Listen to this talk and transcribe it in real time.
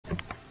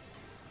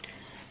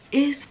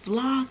It's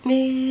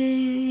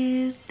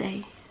vlogmas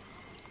day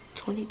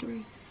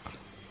 23.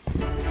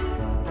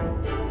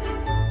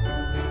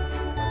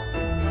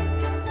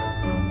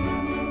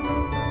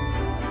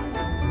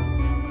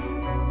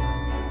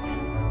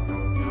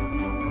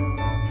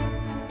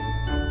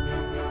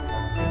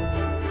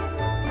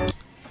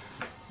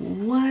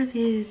 What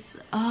is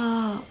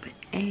up,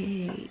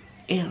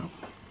 AM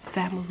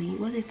family?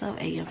 What is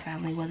up, AM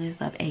family? What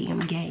is up, AM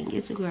gang?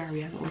 It's your girl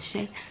Ariana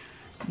Lachey,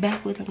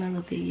 back with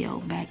another video,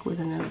 back with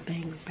another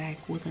banger,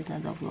 back with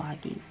another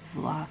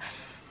vlog.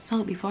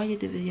 So before I get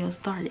the video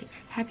started,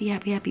 happy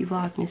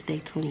vlogmas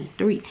day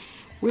 23.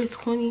 We're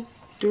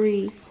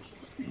 23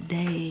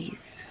 days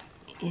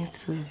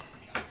into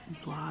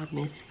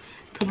vlogmas.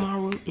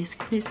 Tomorrow is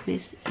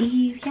Christmas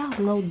Eve. Y'all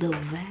know the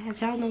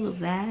vibes. Y'all know the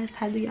vibes.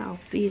 How do y'all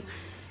feel?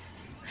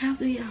 How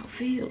do y'all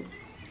feel?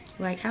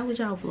 Like, how was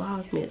y'all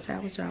vlogmas?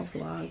 How was y'all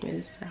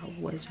vlogmas? How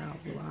was y'all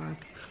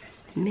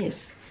vlogmas?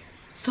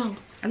 So,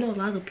 I know a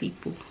lot of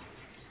people,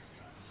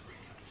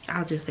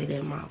 I'll just say that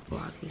in my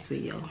vlogmas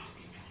video.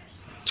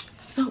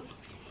 So,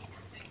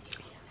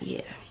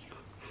 yeah.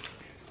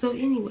 So,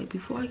 anyway,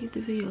 before I get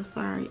the video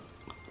started,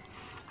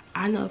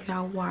 I know if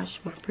y'all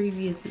watched my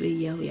previous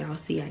video, y'all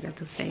see I got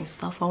the same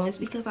stuff on. It's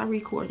because I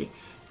recorded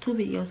 2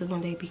 videos in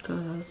one day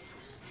because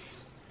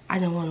I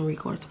didn't want to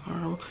record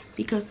tomorrow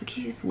because the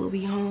kids will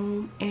be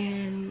home,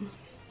 and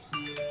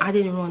I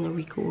didn't want to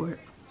record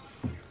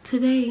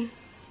today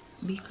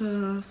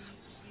because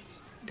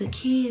the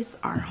kids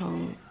are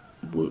home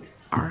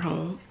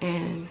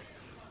and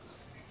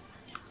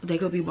they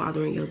gonna be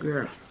bothering your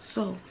girl.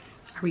 So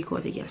I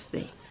recorded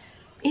yesterday.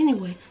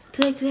 Anyway,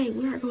 today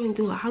we are going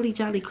to do a Holly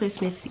Jolly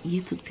Christmas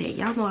YouTube tag.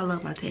 Y'all know I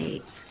love my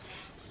tags,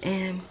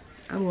 and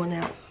I'm going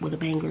out with a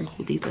banger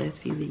with these last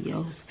few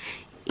videos.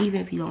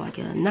 Even if you don't like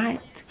it or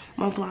not,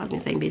 my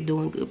vlogmas ain't been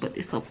doing good, but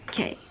it's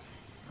okay.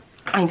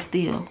 I'm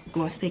still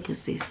going to stay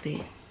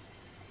consistent,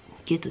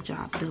 get the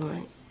job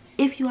done,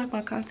 if you like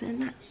my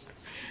content or not.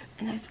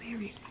 And that's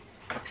period.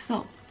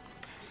 So,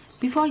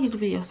 before I get the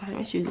video started,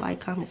 make sure you like,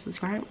 comment,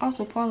 subscribe.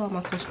 Also, follow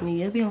my social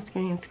media. It'll be on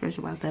screen and scratch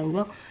about that.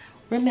 Well,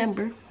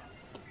 remember,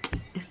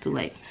 it's too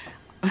late.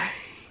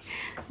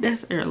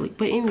 That's early.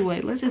 But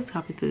anyway, let's just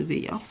hop into the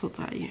video. I'm so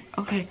tired.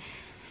 Okay.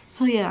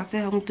 So, yeah, I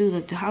said I'm going to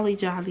do the Holly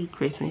Jolly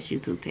Christmas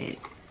YouTube tag.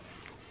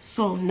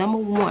 So, number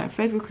 1,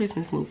 favorite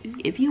Christmas movie.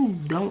 If you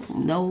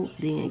don't know,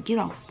 then get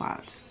off my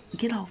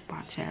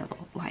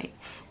channel. Like,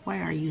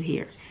 why are you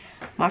here?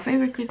 My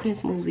favorite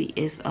Christmas movie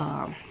is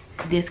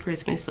This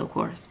Christmas, of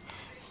course.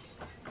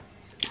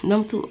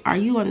 Number 2, are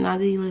you a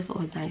naughty list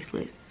or a nice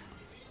list?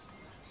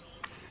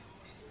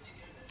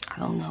 I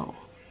don't know.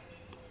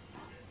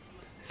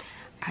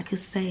 I could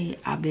say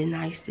I've been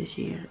nice this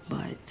year,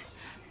 but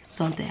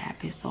something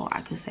happened, so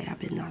I could say I've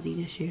been naughty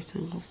this year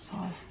too.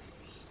 So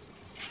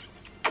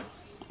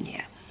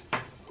yeah.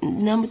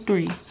 Number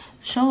 3,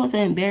 show us an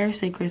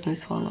embarrassing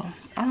Christmas photo.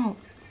 I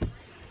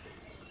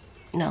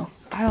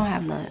don't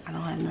have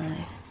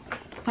none.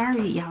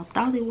 Sorry, y'all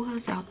thought it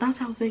was. Y'all thought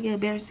y'all was gonna get an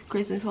embarrassing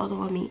Christmas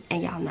photo of me,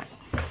 and y'all not.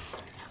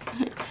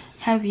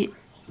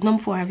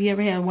 Number 4, have you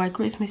ever had a white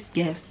Christmas?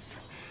 Yes.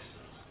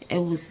 It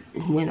was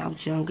when I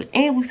was younger.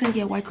 And we finna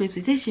get white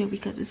Christmas this year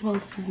because it's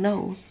supposed to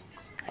snow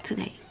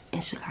today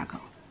in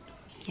Chicago.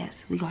 Yes,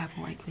 we gonna have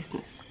a white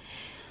Christmas.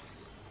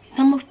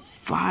 Number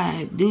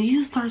 5, do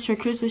you start your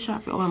Christmas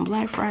shopping on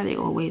Black Friday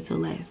or wait till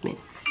last minute?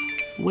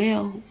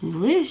 Well,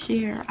 this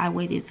year I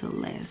waited till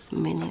last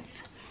minute.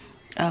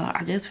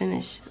 I just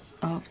finished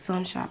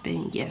some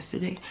shopping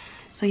yesterday.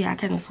 So yeah, I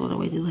kind of sort of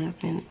waited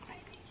last minute.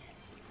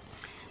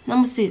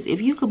 Number 6,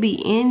 if you could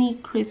be any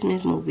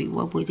Christmas movie,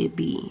 what would it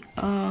be?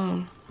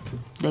 The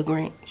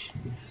Grinch.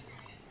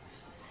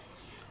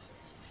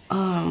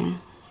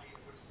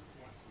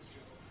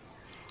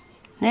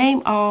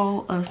 Name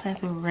all of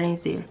Santa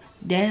reindeer.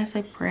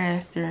 Dancer,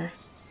 Praster,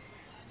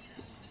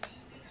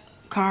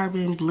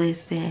 Carbon,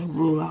 Blitzen,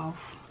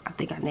 Rudolph. I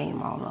think I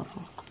named all of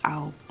them. I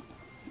hope.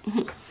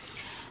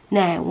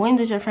 9, when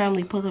does your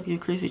family put up your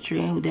Christmas tree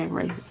and who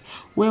decorates it?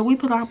 Well, we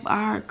put up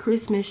our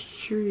Christmas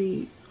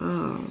tree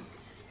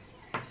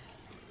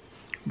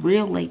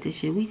real late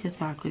this year. We just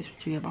bought a Christmas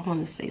tree up. I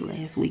want to say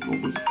last week or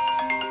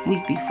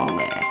week before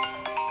last.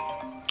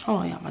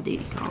 Oh yeah, my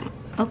daddy called me.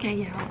 Okay,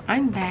 y'all,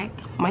 I'm back.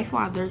 My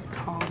father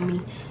called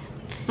me.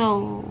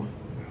 So,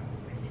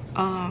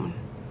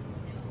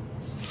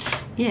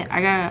 yeah,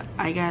 I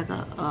got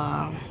the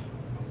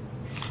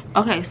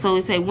okay, so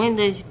it said, when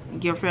does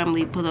your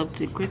family put up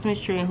the Christmas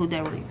tree and who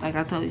decorates? Like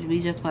I told you,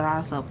 we just put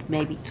ours up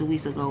maybe 2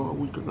 weeks ago or a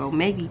week ago.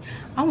 Maybe,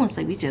 I want to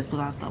say we just put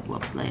our stuff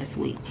up last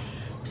week.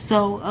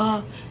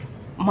 So,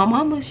 my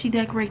mama, she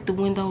decorated the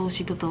windows.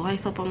 She put the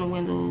lights up on the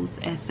windows,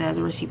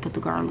 etc. She put the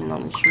garland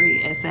on the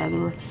tree,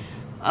 etc.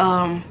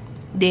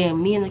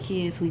 Then me and the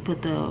kids, we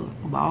put the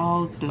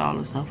balls and all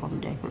the stuff on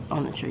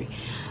the tree.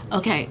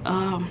 Okay,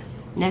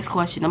 next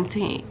question, number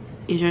 10.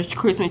 Is your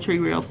Christmas tree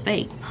real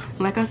fake?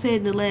 Like I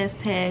said, the last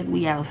tag,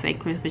 we have a fake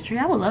Christmas tree.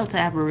 I would love to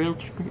have a real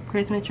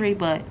Christmas tree,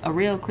 but a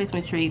real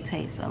Christmas tree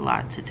takes a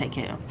lot to take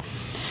care of.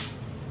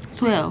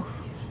 12.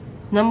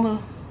 Number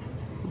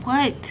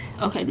What?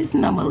 Okay, this is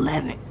number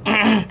 11.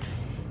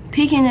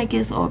 Peeking at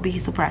gifts or be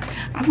surprised.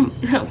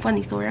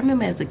 Funny story. I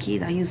remember as a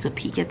kid I used to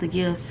peek at the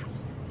gifts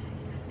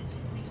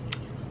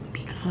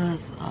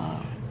because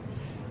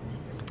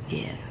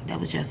yeah, that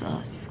was just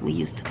us. We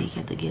used to peek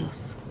at the gifts.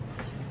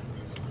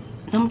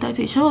 Number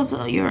 13, show us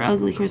your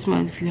ugly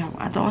Christmas if you have.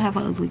 I don't have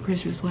an ugly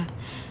Christmas one.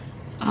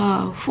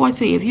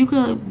 14, if you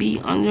could be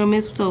under a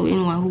mistletoe with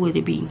anyone, who would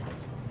it be?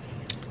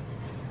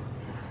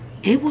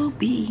 It will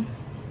be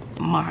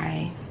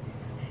my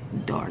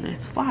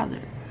daughter's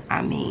father.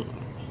 I mean,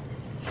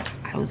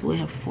 I was with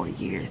him for 4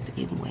 years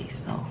anyway,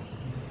 so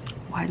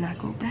why not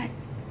go back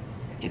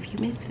if you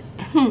miss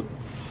it?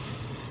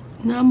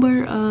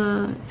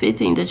 Number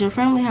 15, does your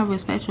family have a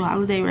special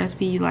holiday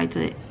recipe you like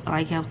to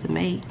have to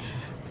make?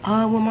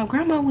 When my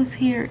grandma was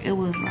here, it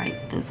was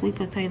like the sweet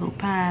potato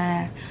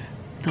pie,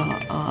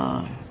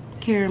 the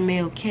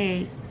caramel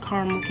cake,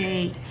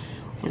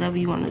 whatever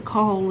you want to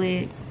call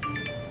it.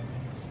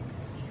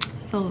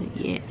 So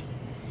yeah.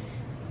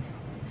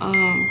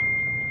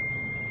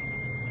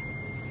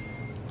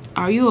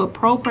 Are you a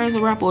pro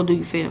present rapper or do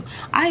you fail?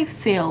 I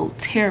failed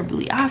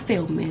terribly. I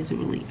failed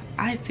miserably.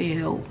 I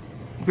failed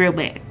real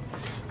bad.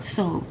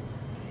 So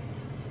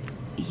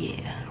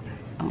yeah,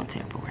 I'm a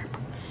terrible rapper.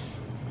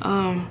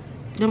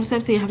 Number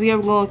 17, have you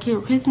ever gone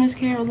Christmas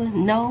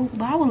caroling? No,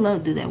 but I would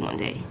love to do that one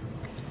day.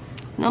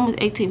 Number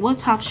 18, what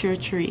tops your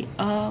tree?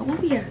 What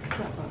we got on top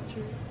of our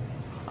tree?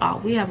 Oh,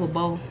 we have a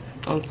bow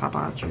on top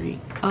of our tree.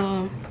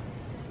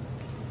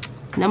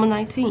 Number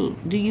 19,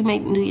 do you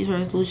make New Year's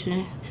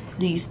resolution?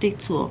 Do you stick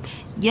to them?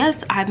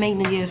 Yes, I make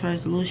New Year's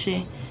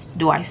resolution.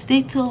 Do I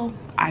stick to them?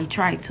 I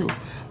try to.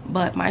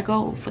 But my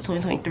goal for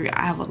 2023,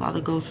 I have a lot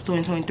of goals for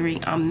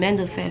 2023. I'm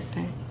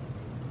manifesting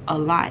a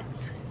lot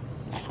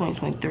in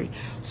 2023.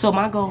 So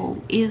my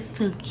goal is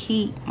to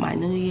keep my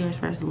New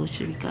Year's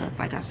resolution because,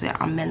 like I said,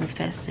 I'm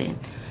manifesting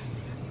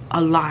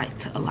a lot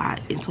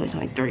in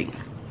 2023.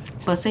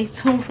 But stay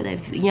tuned for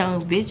that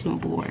young vision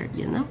board,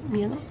 you know,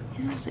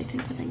 stay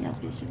tuned for that young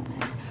vision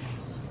board.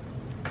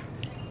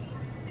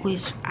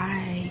 Which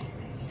I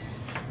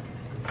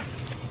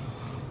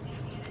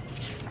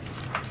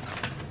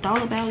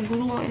thought about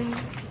doing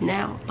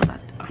now, but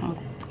I'm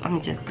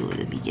gonna just do it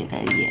at the beginning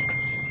of the year.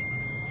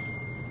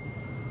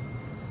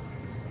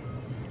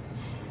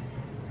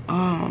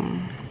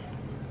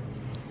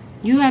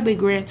 You have been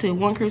granted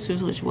one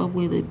Christmas wish, what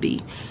will it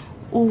be?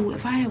 Oh,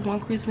 if I had one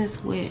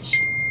Christmas wish,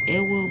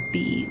 it will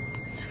be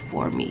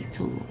for me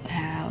to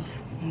have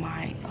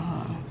my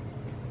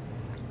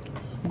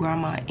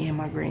grandma and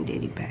my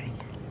granddaddy back.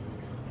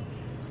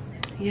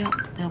 Yep,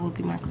 that would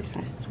be my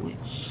Christmas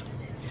wish.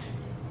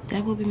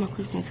 That would be my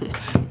Christmas wish.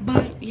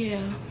 But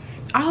yeah,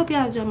 I hope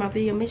y'all enjoyed my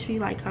video. Make sure you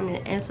like,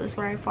 comment, and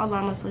subscribe. Follow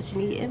on my social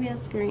media every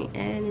on screen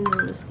and in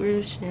the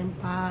description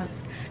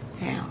box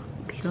down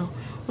below.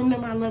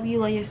 Remember, I love you,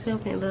 love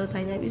yourself, and love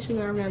like that. Be sure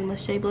to go around and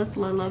stay blessed,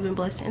 love, and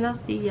blessed. And I'll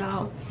see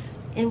y'all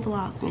in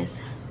vlogmas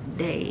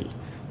day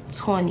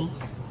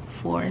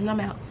 24. And I'm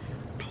out.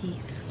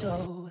 Peace.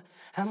 So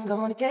I'm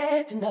gonna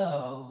get to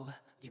know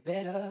you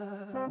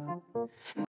better.